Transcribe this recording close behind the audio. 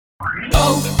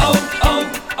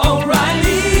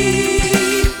O'Reilly!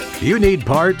 You need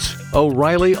parts?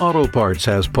 O'Reilly Auto Parts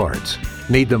has parts.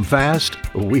 Need them fast?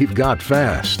 We've got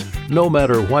fast. No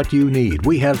matter what you need,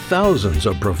 we have thousands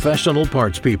of professional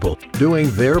parts people doing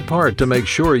their part to make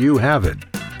sure you have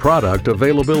it. Product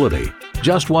availability.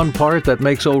 Just one part that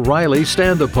makes O'Reilly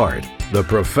stand apart. The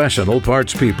professional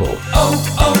parts people.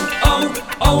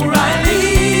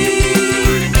 O'Reilly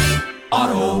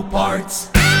Auto Parts.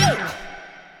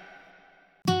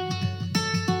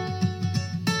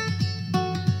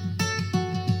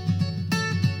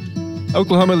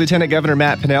 Oklahoma Lieutenant Governor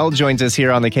Matt Pinnell joins us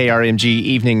here on the KRMG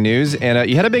Evening News. And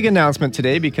you had a big announcement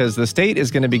today because the state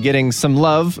is going to be getting some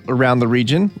love around the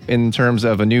region in terms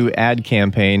of a new ad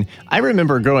campaign. I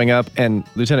remember growing up, and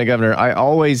Lieutenant Governor, I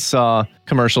always saw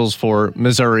commercials for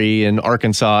Missouri and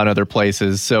Arkansas and other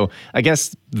places. So I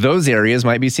guess those areas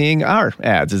might be seeing our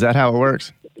ads. Is that how it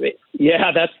works?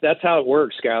 Yeah, that's how it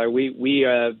works, Skylar. We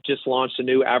just launched a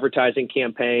new advertising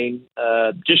campaign,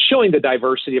 just showing the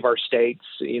diversity of our states.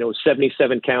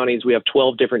 77 counties. We have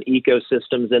 12 different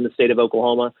ecosystems in the state of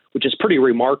Oklahoma, which is pretty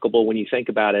remarkable when you think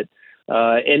about it.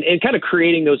 And kind of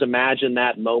creating those imagine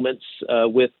that moments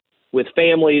with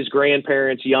families,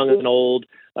 grandparents, young and old.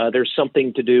 There's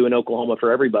something to do in Oklahoma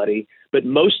for everybody. But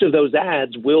most of those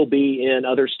ads will be in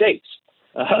other states.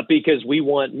 Because we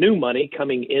want new money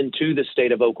coming into the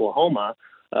state of Oklahoma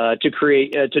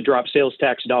to drop sales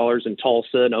tax dollars in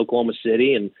Tulsa and Oklahoma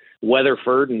City and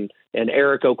Weatherford and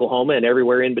Eric, Oklahoma, and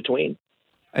everywhere in between.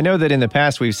 I know that in the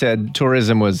past we've said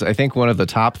tourism was, I think, one of the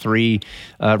top three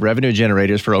revenue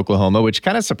generators for Oklahoma, which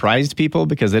kind of surprised people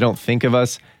because they don't think of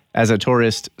us as a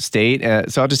tourist state.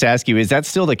 So I'll just ask you, is that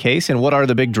still the case? And what are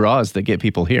the big draws that get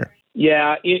people here?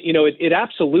 Yeah, it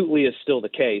absolutely is still the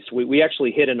case. We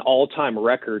actually hit an all-time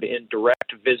record in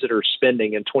direct visitor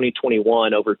spending in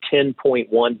 2021. Over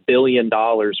 $10.1 billion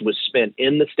was spent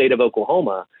in the state of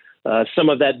Oklahoma. Some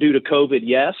of that due to COVID,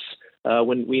 yes.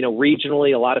 When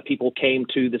regionally, a lot of people came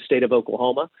to the state of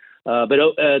Oklahoma. But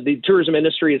the tourism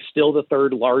industry is still the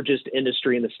third largest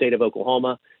industry in the state of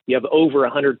Oklahoma. You have over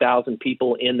 100,000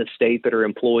 people in the state that are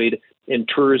employed in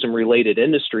tourism-related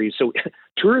industries. So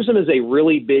tourism is a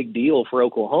really big deal for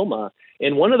Oklahoma.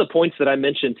 And one of the points that I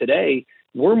mentioned today,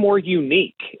 we're more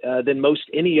unique than most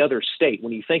any other state.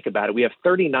 When you think about it, we have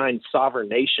 39 sovereign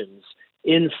nations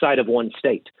inside of one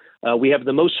state. We have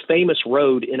the most famous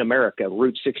road in America,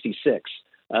 Route 66.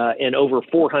 And over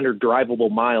 400 drivable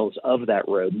miles of that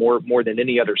road, more than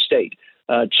any other state.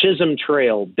 Chisholm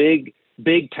Trail, big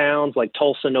towns like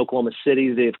Tulsa and Oklahoma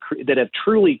City that have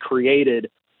truly created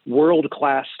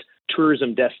world-class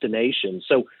tourism destinations.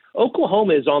 So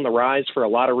Oklahoma is on the rise for a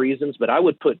lot of reasons, but I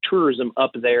would put tourism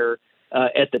up there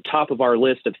at the top of our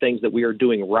list of things that we are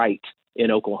doing right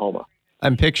in Oklahoma.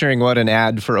 I'm picturing what an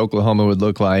ad for Oklahoma would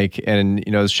look like and,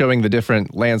 showing the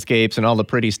different landscapes and all the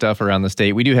pretty stuff around the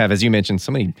state. We do have, as you mentioned,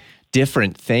 so many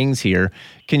different things here.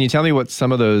 Can you tell me what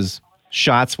some of those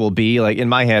shots will be? Like in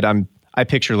my head, I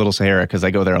picture Little Sahara because I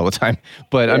go there all the time,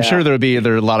 but yeah. I'm sure there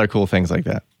are a lot of cool things like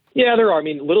that. Yeah, there are. I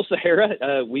mean, Little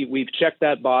Sahara, we've checked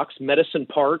that box. Medicine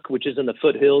Park, which is in the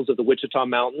foothills of the Wichita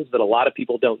Mountains that a lot of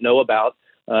people don't know about,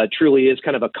 truly is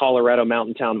kind of a Colorado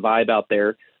mountain town vibe out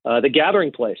there. The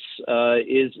Gathering Place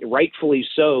is rightfully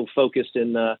so focused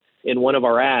in one of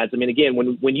our ads. I mean, again,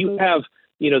 when you have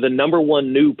the number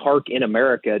one new park in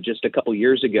America just a couple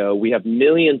years ago, we have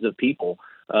millions of people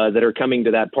that are coming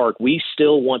to that park. We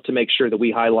still want to make sure that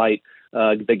we highlight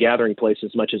the Gathering Place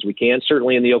as much as we can.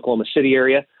 Certainly in the Oklahoma City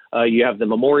area, you have the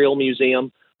Memorial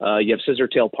Museum, you have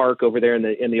Scissortail Park over there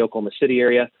in the Oklahoma City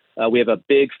area. We have a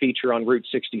big feature on Route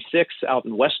 66 out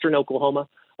in western Oklahoma.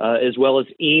 As well as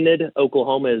Enid,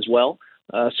 Oklahoma as well.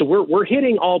 So we're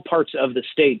hitting all parts of the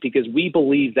state because we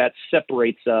believe that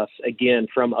separates us, again,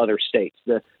 from other states.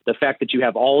 The fact that you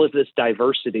have all of this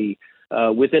diversity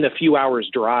within a few hours'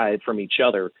 drive from each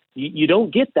other. You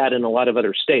don't get that in a lot of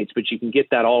other states, but you can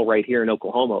get that all right here in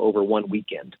Oklahoma over one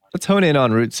weekend. Let's hone in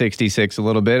on Route 66 a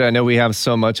little bit. I know we have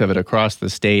so much of it across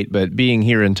the state, but being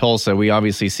here in Tulsa, we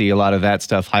obviously see a lot of that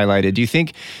stuff highlighted. Do you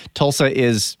think Tulsa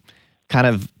is kind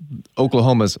of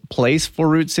Oklahoma's place for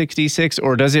Route 66,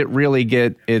 or does it really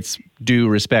get its due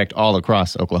respect all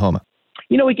across Oklahoma?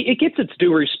 It gets its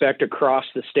due respect across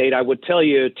the state. I would tell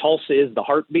you Tulsa is the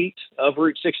heartbeat of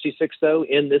Route 66, though,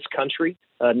 in this country,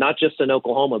 not just in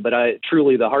Oklahoma, but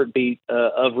truly the heartbeat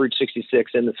of Route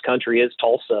 66 in this country is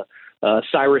Tulsa.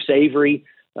 Cyrus Avery,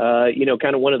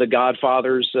 kind of one of the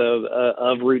godfathers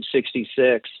of Route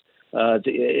 66.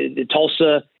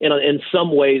 Tulsa, in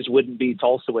some ways, wouldn't be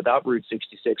Tulsa without Route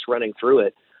 66 running through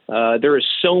it. There is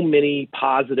so many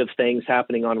positive things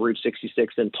happening on Route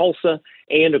 66 in Tulsa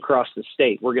and across the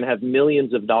state. We're going to have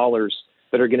millions of dollars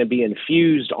that are going to be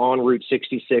infused on Route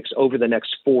 66 over the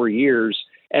next 4 years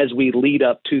as we lead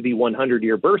up to the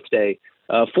 100-year birthday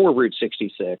for Route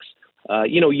 66.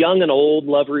 Young and old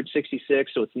love Route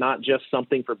 66, so it's not just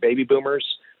something for baby boomers.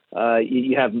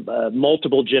 You have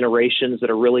multiple generations that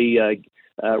are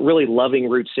really loving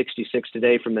Route 66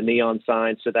 today, from the neon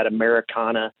signs to that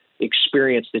Americana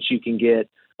experience that you can get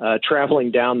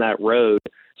traveling down that road.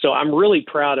 So I'm really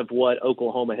proud of what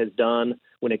Oklahoma has done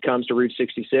when it comes to Route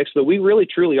 66, but we really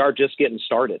truly are just getting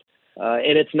started.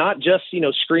 And it's not just,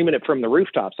 screaming it from the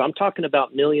rooftops. I'm talking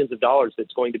about millions of dollars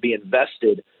that's going to be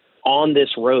invested on this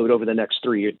road over the next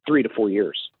 3 to 4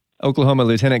 years. Oklahoma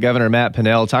Lieutenant Governor Matt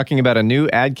Pinnell talking about a new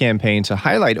ad campaign to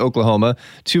highlight Oklahoma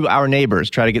to our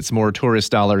neighbors, try to get some more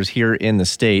tourist dollars here in the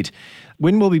state.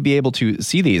 When will we be able to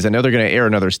see these? I know they're going to air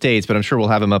in other states, but I'm sure we'll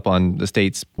have them up on the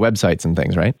state's websites and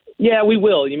things, right? Yeah, we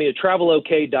will.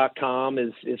 TravelOK.com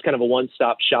is kind of a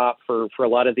one-stop shop for a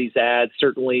lot of these ads.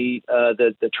 Certainly,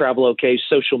 the TravelOK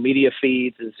social media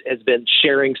feeds has been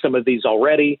sharing some of these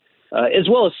already, as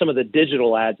well as some of the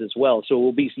digital ads as well. So it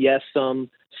will be, yes, some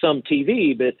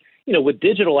TV, but with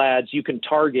digital ads, you can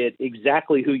target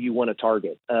exactly who you want to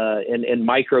target and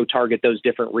micro-target those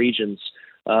different regions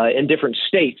and different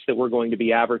states that we're going to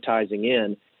be advertising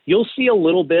in. You'll see a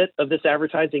little bit of this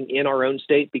advertising in our own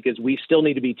state because we still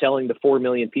need to be telling the 4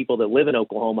 million people that live in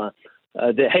Oklahoma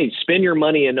that, hey, spend your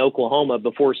money in Oklahoma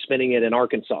before spending it in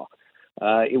Arkansas.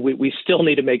 We still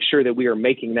need to make sure that we are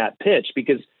making that pitch,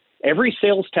 because every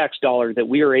sales tax dollar that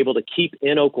we are able to keep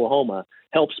in Oklahoma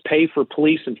helps pay for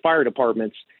police and fire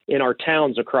departments in our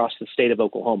towns across the state of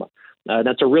Oklahoma.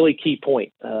 That's a really key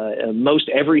point. Most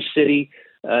every city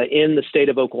in the state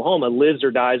of Oklahoma lives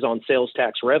or dies on sales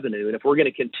tax revenue. And if we're going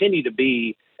to continue to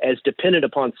be as dependent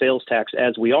upon sales tax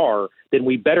as we are, then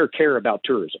we better care about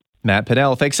tourism. Matt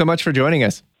Pinnell, thanks so much for joining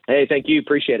us. Hey, thank you.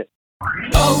 Appreciate it.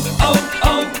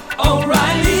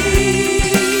 O'Reilly.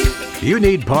 You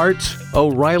need parts?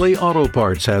 O'Reilly Auto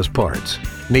Parts has parts.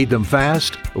 Need them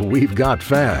fast? We've got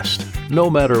fast. No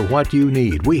matter what you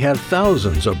need, we have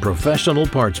thousands of professional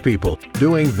parts people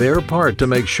doing their part to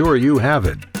make sure you have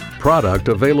it. Product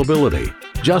availability.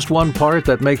 Just one part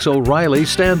that makes O'Reilly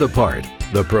stand apart.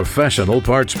 The professional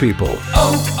parts people.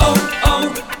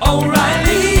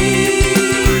 O'Reilly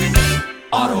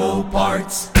Auto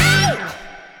Parts.